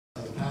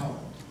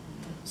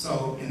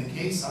So in the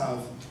case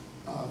of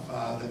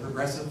the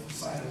progressive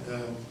side of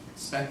the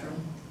spectrum,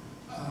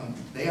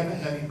 they have a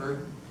heavy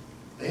burden.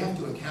 They have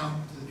to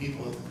account to the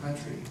people of the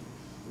country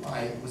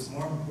why it was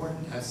more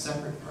important to have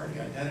separate party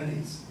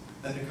identities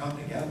than to come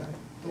together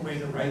the way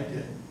the right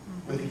did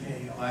with the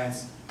Canadian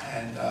Alliance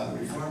and the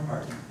Reform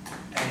Party.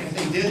 And if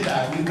they did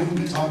that, we wouldn't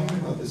be talking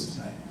about this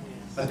tonight.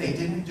 But they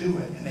didn't do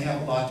it, and they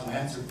have a lot to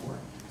answer for.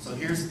 So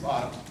here's the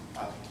bottom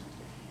of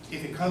it.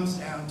 If it comes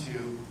down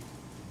to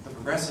the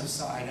progressive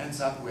side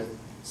ends up with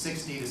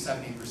 60 to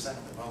 70%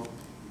 of the vote,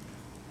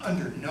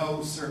 under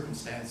no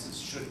circumstances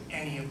should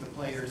any of the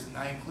players, and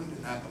I include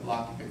in that the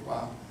Bloc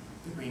Québécois,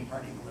 the Green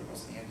Party, the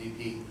Liberals, and the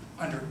NDP,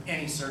 under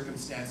any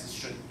circumstances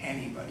should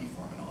anybody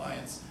form an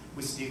alliance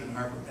with Stephen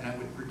Harper. And I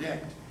would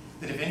predict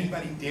that if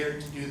anybody dared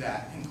to do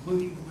that,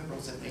 including the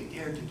Liberals, if they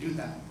dared to do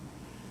that,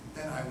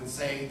 then I would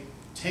say,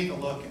 take a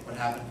look at what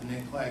happened to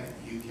Nick Clegg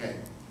in the UK.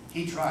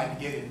 He tried to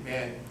get in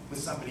bed with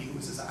somebody who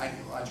was his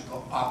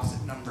ideological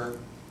opposite number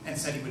and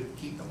said he would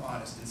keep them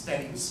honest.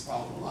 Instead, he was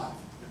swallowed alive.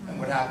 And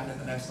what happened in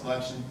the next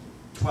election?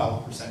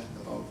 12% of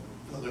the vote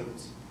for the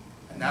Liberals.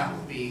 And that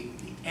would be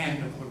the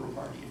end of the Liberal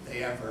Party if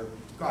they ever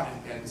got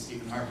in bed with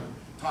Stephen Harper.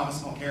 Thomas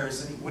Mulcair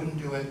said he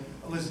wouldn't do it.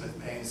 Elizabeth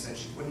May said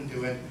she wouldn't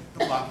do it.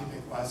 The Bloc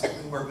Québécois said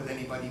we work with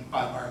anybody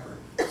but Harper.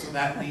 So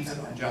that leaves it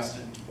on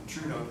Justin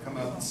Trudeau to come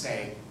out and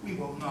say, we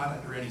will not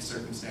under any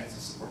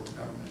circumstances support the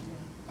government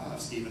of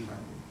Stephen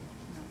Harper.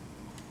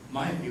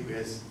 My view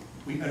is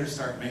we better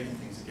start making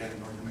things again in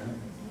North America.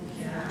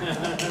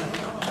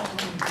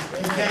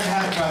 You can't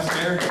have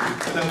prosperity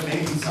without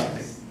making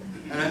something.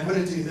 And I put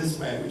it to you this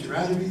way, would you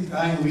rather be the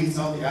guy who eats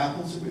all the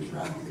apples, or would you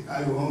rather be the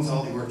guy who owns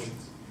all the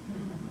orchards?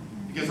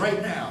 Because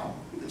right now,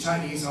 the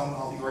Chinese own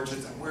all the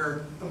orchards, and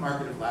we're the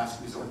market of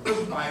last resort. We're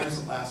the buyers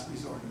of last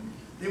resort.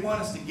 They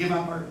want us to give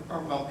up our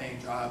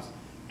well-paying jobs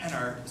and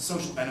our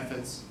social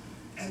benefits,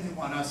 and they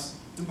want us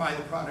to buy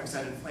the products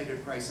at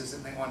inflated prices,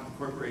 and they want the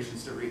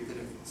corporations to reap the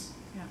difference.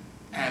 Yeah.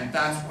 And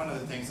that's one of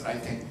the things that I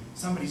think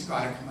somebody's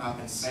got to come up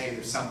and say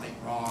there's something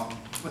wrong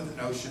with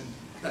the notion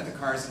that the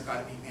cars have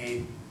got to be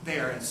made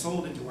there and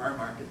sold into our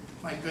market.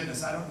 My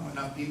goodness, I don't know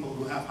enough people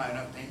who have high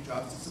enough paying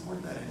jobs to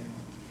support that anymore.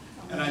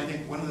 And I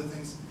think one of the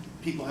things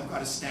people have got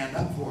to stand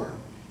up for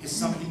is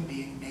something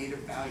being made of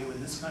value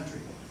in this country,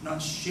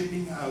 not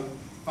shipping out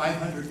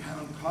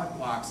 500-pound cod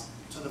blocks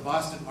to the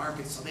Boston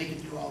market so they can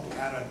do all the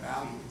added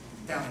value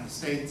down in the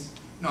States,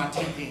 not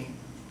taking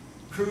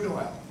crude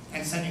oil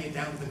and sending it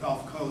down to the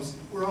Gulf Coast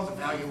where all the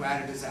value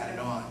added is added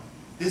on.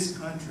 This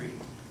country,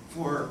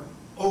 for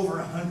over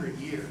 100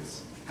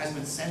 years, has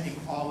been sending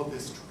all of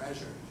this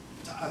treasure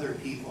to other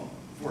people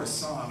for a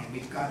song, and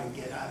we've got to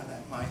get out of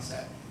that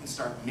mindset and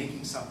start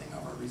making something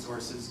of our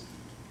resources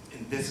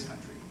in this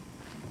country.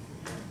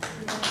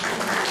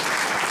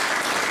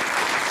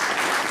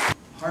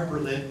 Harper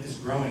Lit is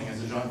growing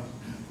as a genre.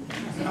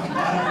 A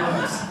lot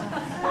of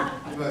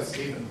books about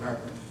Stephen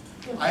Harper.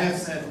 I have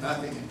said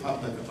nothing in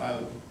public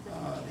about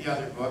the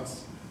other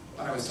books,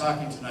 but I was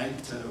talking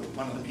tonight to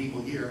one of the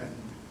people here, and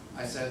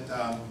I said,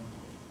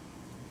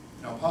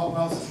 you know, Paul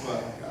Wells's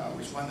book,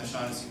 which won the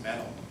Shaughnessy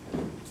Medal,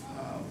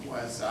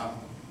 was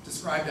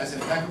described as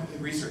impeccably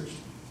researched,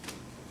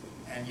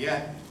 and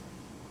yet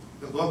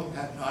the book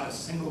had not a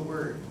single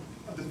word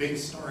of the big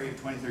story of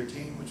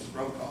 2013, which is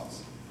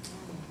robocalls.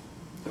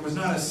 There was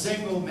not a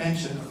single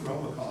mention of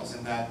robocalls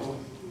in that book.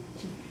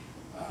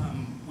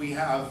 We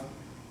have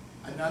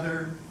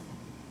another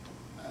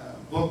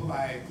book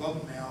by Globe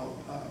and Mail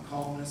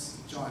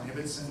columnist John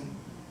Ibbotson,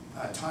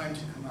 timed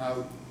to come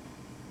out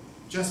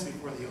just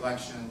before the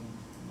election,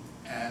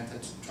 and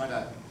to try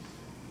to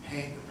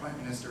paint the Prime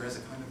Minister as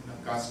a kind of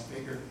an august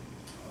figure.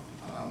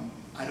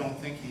 I don't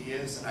think he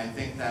is, and I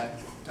think that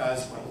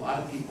does what a lot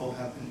of people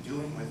have been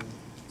doing with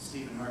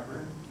Stephen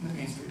Harper in the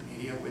mainstream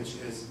media, which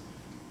is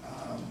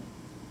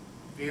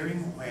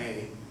veering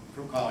away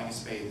from calling a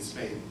spade a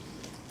spade.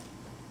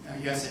 Now,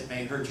 yes, it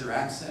may hurt your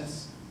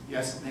access.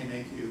 Yes, it may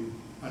make you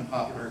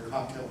unpopular at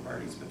cocktail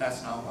parties, but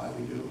that's not why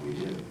we do what we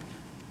do.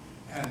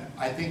 And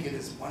I think it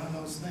is one of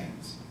those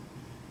things.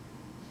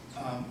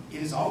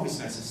 It is always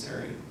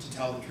necessary to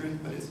tell the truth,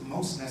 but it's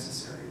most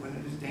necessary when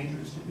it is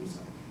dangerous to do so.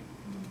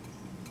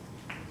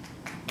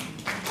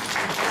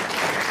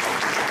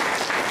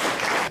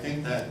 I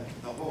think that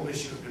the whole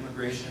issue of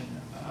immigration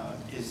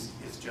is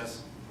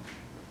just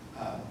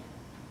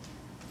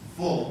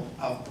full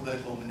of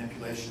political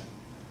manipulation.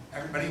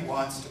 Everybody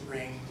wants to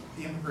bring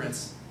the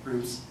immigrants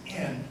groups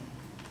in,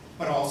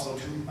 but also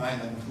to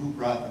remind them who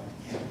brought them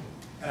in.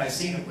 And I've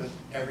seen it with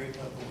every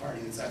political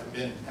party that's ever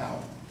been in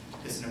power.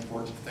 It's an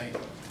important thing.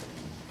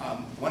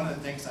 One of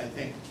the things I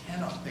think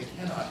cannot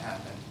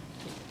happen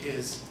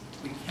is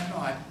we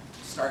cannot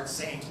start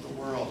saying to the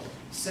world,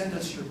 send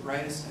us your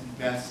brightest and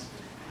best,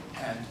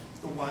 and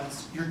the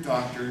ones, your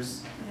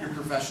doctors, your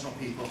professional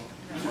people.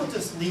 We'll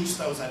just leach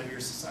those out of your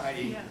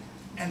society,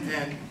 and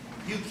then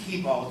you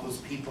keep all of those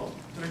people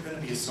that are going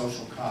to be a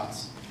social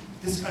cost.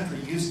 This country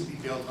used to be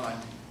built on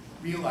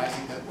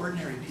realizing that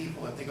ordinary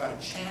people, if they got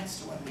a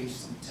chance to unleash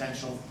some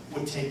potential,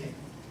 would take it.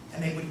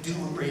 and they would do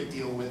a great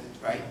deal with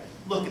it, right?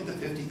 Look at the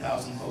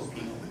 50,000 vote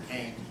people that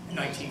came in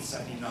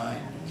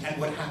 1979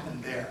 and what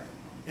happened there.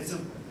 It's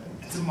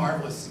a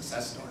marvelous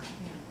success story.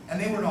 And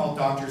they weren't all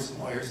doctors and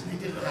lawyers, and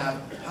they didn't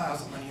have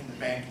piles of money in the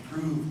bank to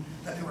prove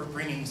that they were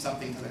bringing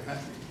something to the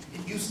country.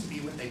 It used to be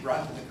what they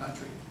brought to the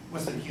country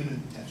was their human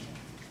potential.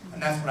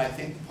 And that's what I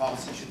think the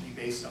policy should be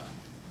based on.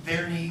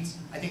 Their needs.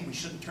 I think we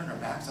shouldn't turn our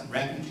backs on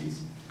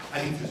refugees. I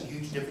think there's a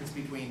huge difference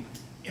between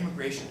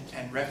immigration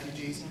and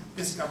refugees.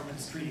 This government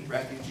is treating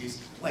refugees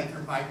like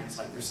they're migrants,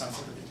 like they're some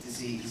sort of a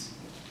disease.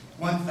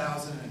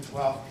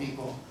 1,012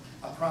 people,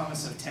 a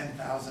promise of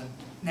 10,000,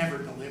 never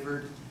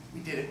delivered. We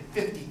did it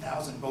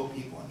 50,000 vote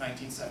people in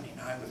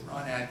 1979 with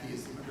Ron Adke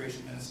as the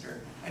immigration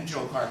minister and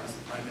Joe Clark as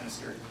the prime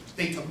minister.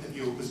 They took the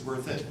view it was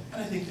worth it,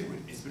 and I think that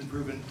it's been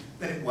proven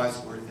that it was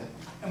worth it.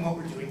 And what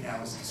we're doing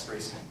now is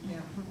disgraceful.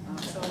 Yeah.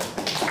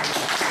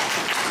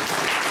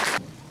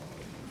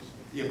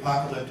 The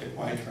apocalyptic,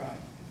 why try?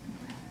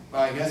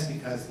 Well, I guess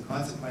because the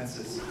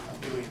consequences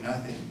of doing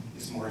nothing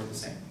is more of the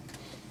same.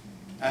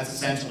 That's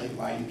essentially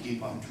why you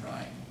keep on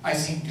trying. I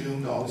seem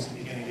doomed always to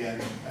begin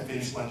again. I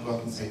finish one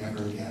book and say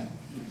never again.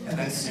 And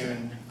then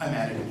soon I'm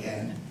at it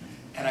again.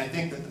 And I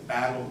think that the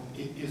battle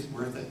is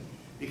worth it.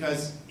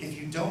 Because if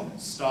you don't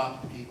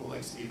stop people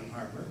like Stephen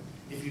Harper,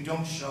 if you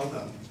don't show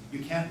them you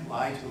can't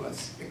lie to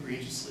us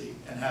egregiously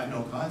and have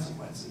no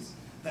consequences,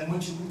 then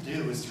what you will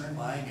do is turn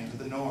lying into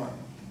the norm.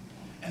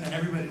 And then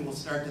everybody will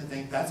start to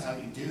think that's how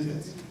you do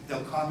this.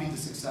 They'll copy the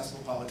successful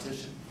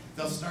politician.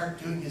 They'll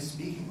start doing his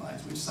speaking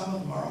lines, which some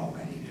of them are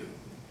already doing.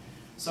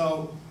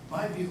 So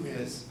my view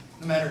is,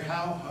 no matter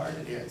how hard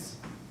it is,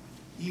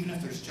 even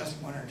if there's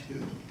just one or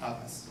two of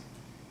us,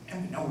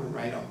 and we know we're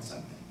right on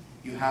something,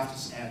 you have to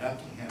stand up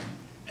to him.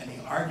 And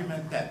the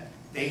argument that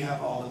they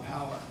have all the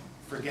power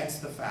forgets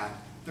the fact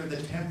they're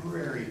the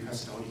temporary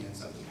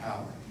custodians of the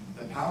power.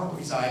 The power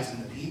resides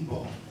in the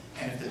people,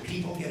 and if the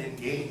people get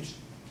engaged,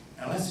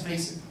 now let's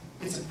face it,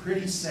 it's a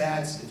pretty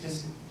sad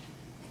statistic.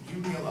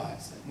 You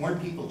realize that more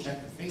people check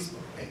their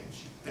Facebook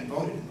page than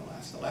voted in the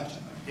last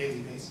election on a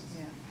daily basis.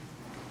 Yeah.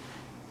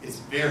 It's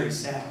very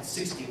sad.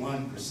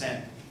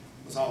 61%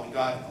 was all we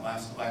got in the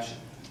last election.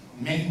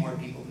 Many more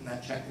people than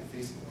that check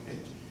their Facebook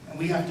page. And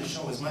we have to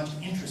show as much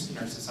interest in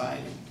our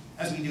society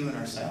as we do in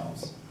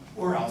ourselves,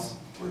 or else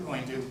we're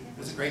going to,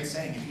 there's a great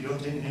saying, if you don't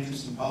take an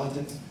interest in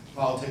politics,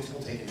 politics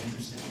will take an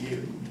interest in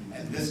you.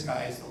 And this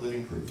guy is the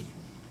living proof.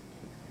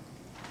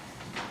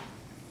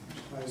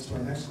 Which ties to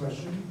our next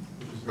question,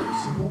 which is very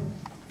simple.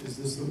 Is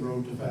this the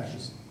road to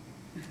fascism?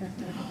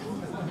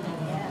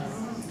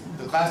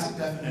 The classic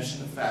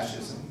definition of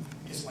fascism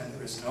is when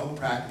there is no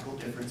practical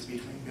difference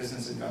between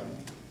business and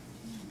government.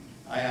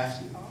 I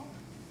ask you,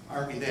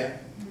 are we there?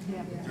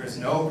 There is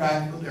no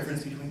practical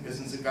difference between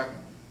business and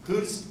government. Who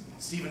does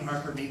Stephen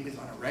Harper meet with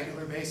on a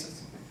regular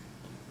basis?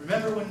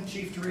 Remember when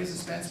Chief Teresa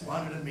Spence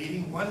wanted a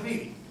meeting? One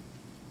meeting.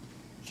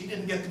 She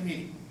didn't get the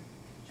meeting.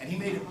 And he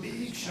made a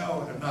big show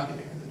out of not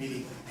giving her the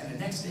meeting. And the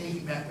next day he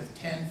met with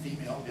 10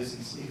 female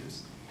business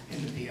leaders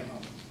in the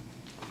PMO.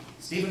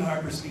 Stephen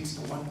Harper speaks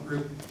to one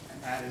group,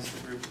 and that is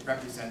the group that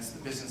represents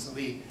the business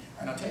elite.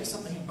 And I'll tell you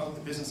something about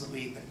the business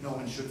elite that no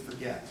one should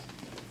forget.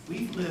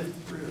 We've lived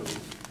through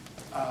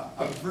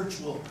a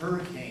virtual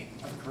hurricane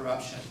of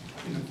corruption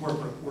in the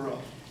corporate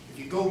world. If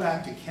you go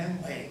back to Ken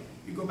Lay,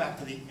 you go back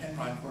to the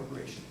Enron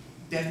Corporation,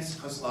 Dennis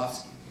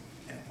Kozlowski,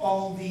 and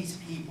all these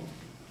people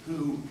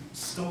who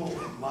stole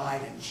and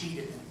lied and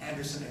cheated in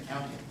Anderson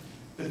Accounting,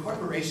 the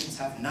corporations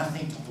have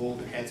nothing to hold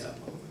their heads up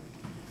over.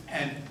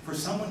 And for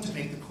someone to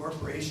make the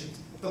corporations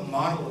the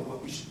model of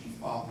what we should be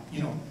following,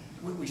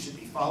 what we should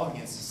be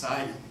following in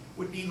society,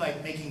 would be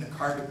like making the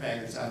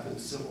carpetbaggers after the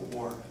Civil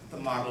War the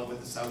model of what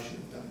the South should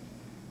have done.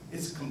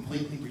 It's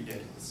completely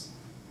ridiculous.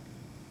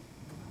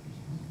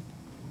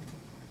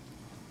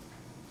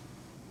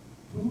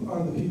 Who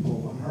are the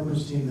people on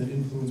Harper's team that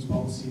influence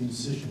policy and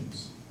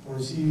decisions? Or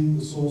is he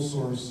the sole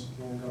source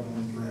for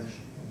government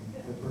direction?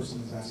 And the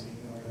person is asking,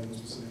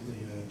 specifically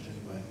Jenny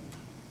Byrne.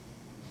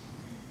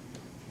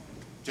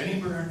 Jenny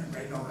Byrne and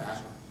Ray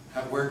Novak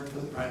have worked for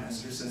the Prime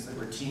Minister since they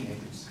were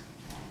teenagers.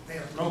 They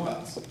are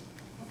robots.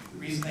 The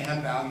reason they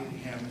have value to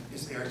him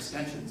is they are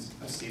extensions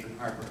of Stephen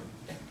Harper.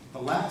 The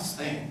last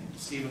thing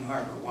Stephen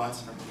Harper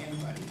wants from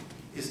anybody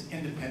is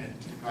independent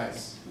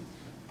advice.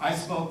 I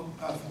spoke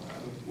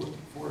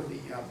for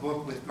the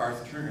book with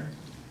Garth Turner.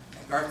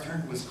 And Garth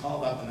Turner was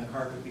called up on the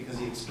carpet because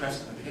he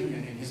expressed an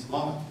opinion in his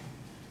blog.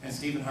 And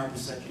Stephen Harper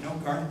said, you know,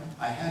 Garth,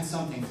 I had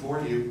something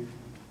for you,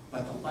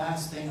 but the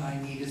last thing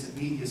I need is a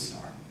media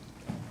star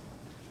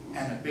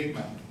and a big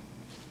mouth.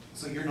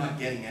 So you're not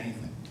getting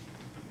anything.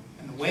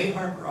 And the way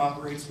Harper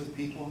operates with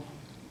people,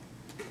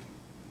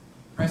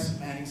 Preston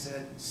Manning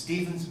said,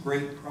 Stephen's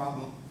great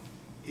problem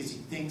is he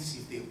thinks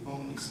he's the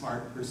only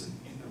smart person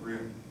in the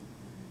room.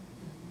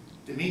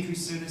 Dimitri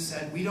Soutis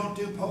said, we don't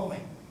do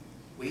polling.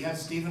 We have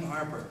Stephen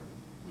Harper.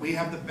 We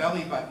have the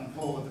belly button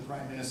poll of the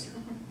Prime Minister.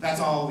 That's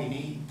all we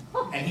need.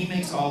 And he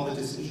makes all the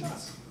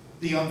decisions.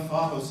 The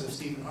omphalos of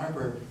Stephen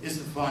Harper is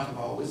the font of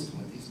all wisdom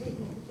with these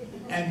people.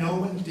 And no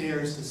one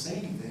dares to say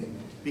anything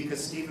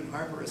because Stephen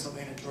Harper, as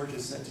Elena Georgia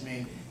said to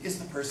me, is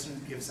the person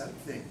who gives out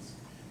things.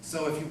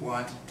 So if you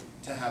want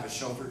to have a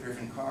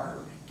chauffeur-driven car,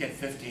 or get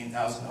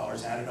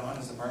 $15,000 added on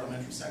as a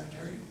parliamentary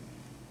secretary,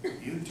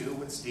 you do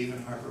what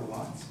Stephen Harper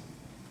wants.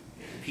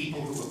 The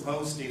people who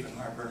oppose Stephen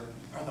Harper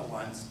are the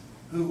ones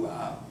who,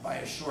 by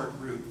a short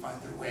route,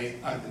 find their way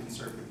out of the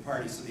Conservative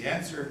Party. So the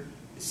answer,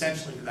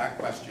 essentially, to that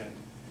question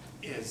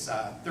is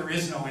there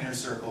is no inner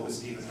circle with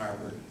Stephen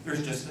Harper.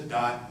 There's just a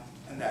dot,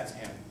 and that's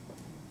him.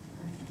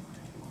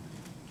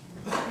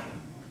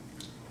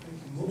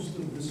 Most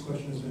of this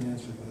question has been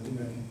answered, but I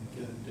think I can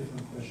get a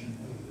different question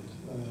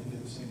out of it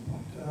at the same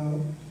point.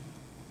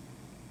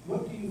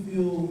 What do you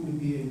feel would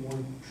be a more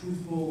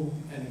truthful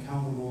and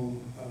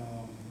accountable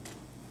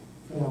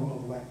form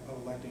of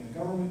electing a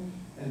government,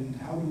 and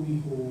how do we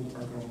hold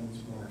our governments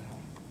more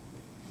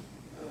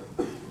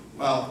accountable?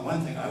 Well, the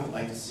one thing I would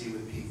like to see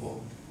with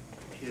people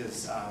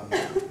is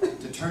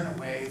to turn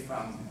away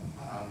from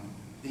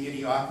the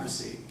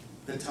idiocracy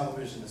that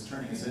television is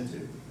turning us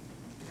into.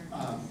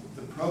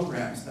 The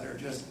programs that are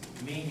just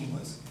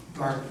meaningless,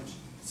 garbage,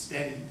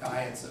 steady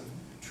diets of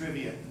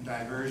trivia and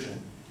diversion,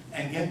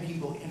 and get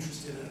people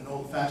interested in an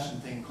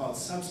old-fashioned thing called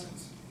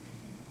substance.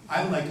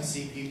 I would like to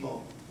see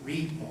people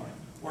read more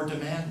or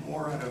demand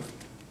more out of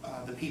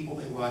the people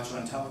they watch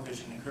on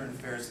television and current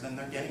affairs than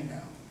they're getting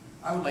now.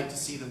 I would like to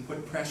see them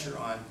put pressure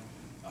on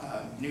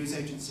news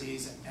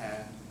agencies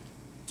and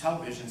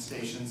television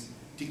stations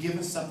to give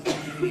us something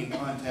Canadian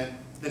content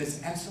that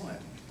is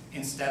excellent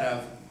instead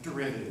of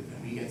derivative.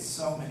 And we get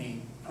so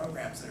many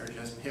programs that are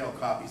just pale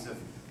copies of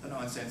the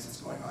nonsense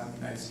that's going on in the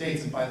United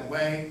States. And by the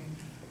way,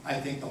 I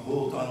think the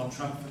whole Donald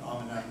Trump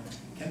phenomenon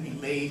can be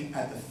laid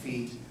at the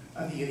feet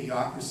of the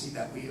idiocracy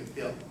that we have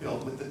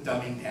built with the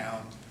dumbing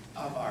down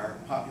of our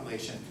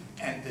population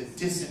and the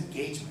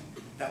disengagement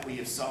that we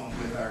have sown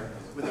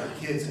with our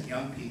kids and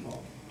young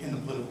people in the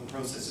political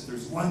process. If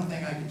there's one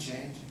thing I could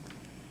change,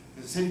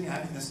 is sitting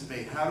having this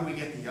debate, how do we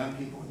get the young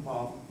people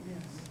involved?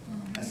 Yes.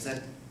 I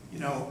said, you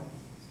know,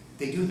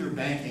 they do their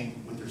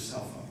banking with their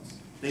cell phones.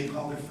 They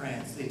call their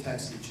friends, they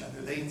text each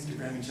other, they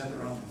Instagram each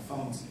other on their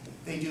phones.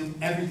 They do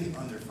everything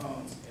on their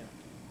phones.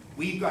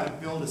 We've got to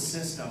build a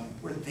system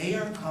where they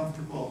are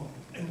comfortable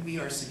and we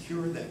are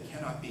secure that it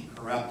cannot be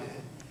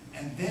corrupted.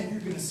 And then you're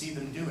going to see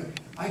them do it.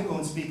 I go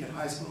and speak at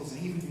high schools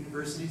and even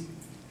universities,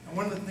 and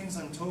one of the things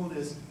I'm told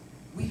is,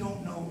 we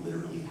don't know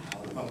literally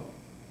how to vote.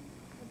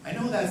 I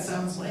know that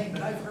sounds lame,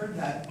 but I've heard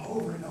that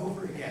over and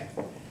over again.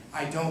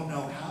 I don't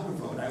know how to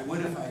vote. I would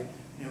if I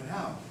knew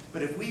how.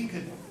 But if we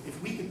could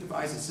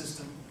devise a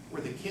system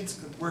where the kids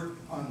could work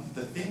on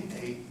the thing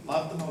they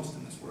love the most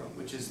in this world,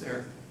 which is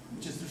their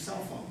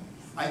cell phone,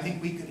 I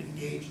think we could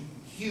engage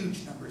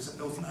huge numbers of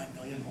those 9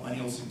 million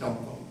millennials who don't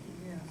vote.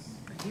 Yes,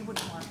 but he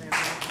wouldn't want that.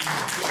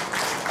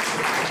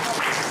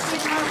 He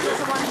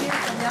doesn't want to hear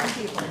from young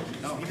people.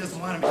 No, he doesn't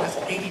want them because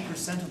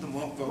 80% of them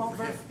won't vote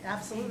for him.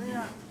 Absolutely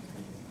not.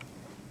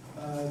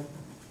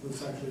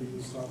 Let's actually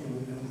was talking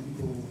with young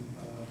people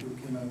who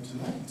came out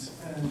tonight,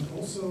 and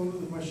also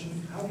the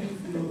question, how do you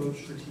feel about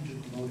strategic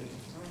voting?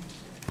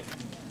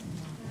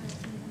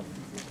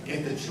 If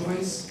the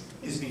choice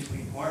is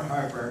between more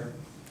Harper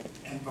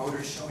and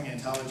voters showing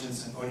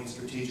intelligence and voting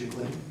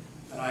strategically,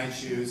 then I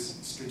choose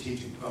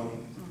strategic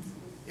voting.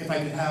 If I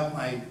could have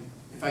my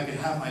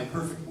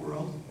perfect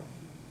world,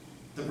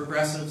 the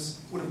progressives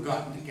would have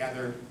gotten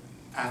together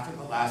after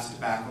the last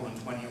debacle in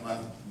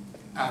 2011.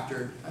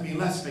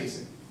 Let's face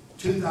it,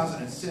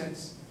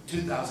 2006,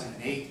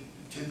 2008,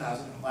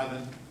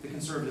 2011, the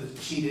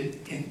Conservatives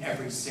cheated in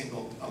every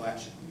single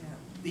election.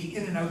 The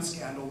in-and-out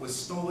scandal was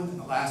stolen in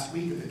the last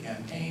week of the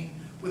campaign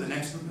with an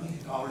extra $1 million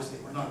they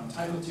were not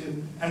entitled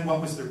to, and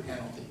what was their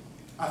penalty?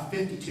 A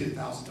 $52,000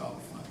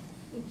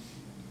 fine.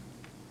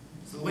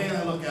 So the way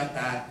I look at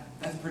that,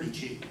 that's pretty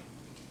cheap.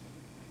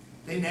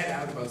 They net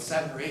out about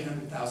 $700,000 or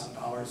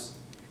 $800,000,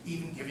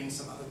 even giving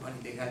some other money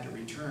they had to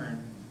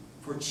return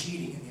for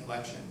cheating in the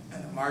election,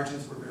 and the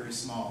margins were very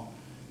small.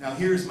 Now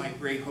here's my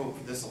great hope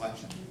for this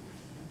election,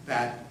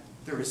 that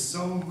there is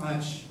so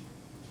much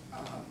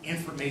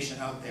information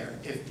out there,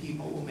 if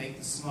people will make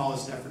the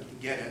smallest effort to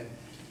get it,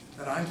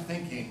 that I'm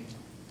thinking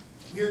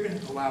we're going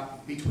to go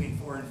up between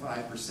 4 and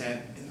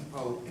 5% in the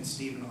vote, and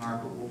Stephen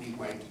Harper will be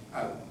wiped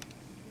out.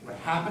 What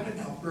happened in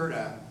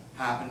Alberta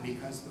happened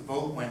because the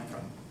vote went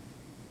from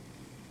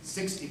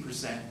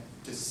 60%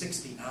 to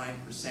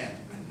 69%,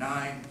 a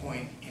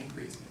 9-point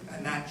increase,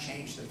 and that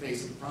changed the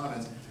face of the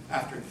province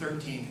after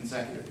 13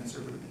 consecutive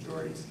Conservative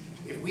majorities.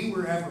 If we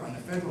were ever on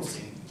the federal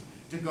scene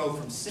to go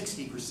from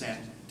 60%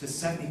 to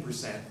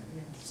 70%,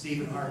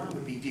 Stephen Harper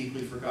would be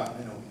deeply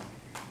forgotten in Oakland.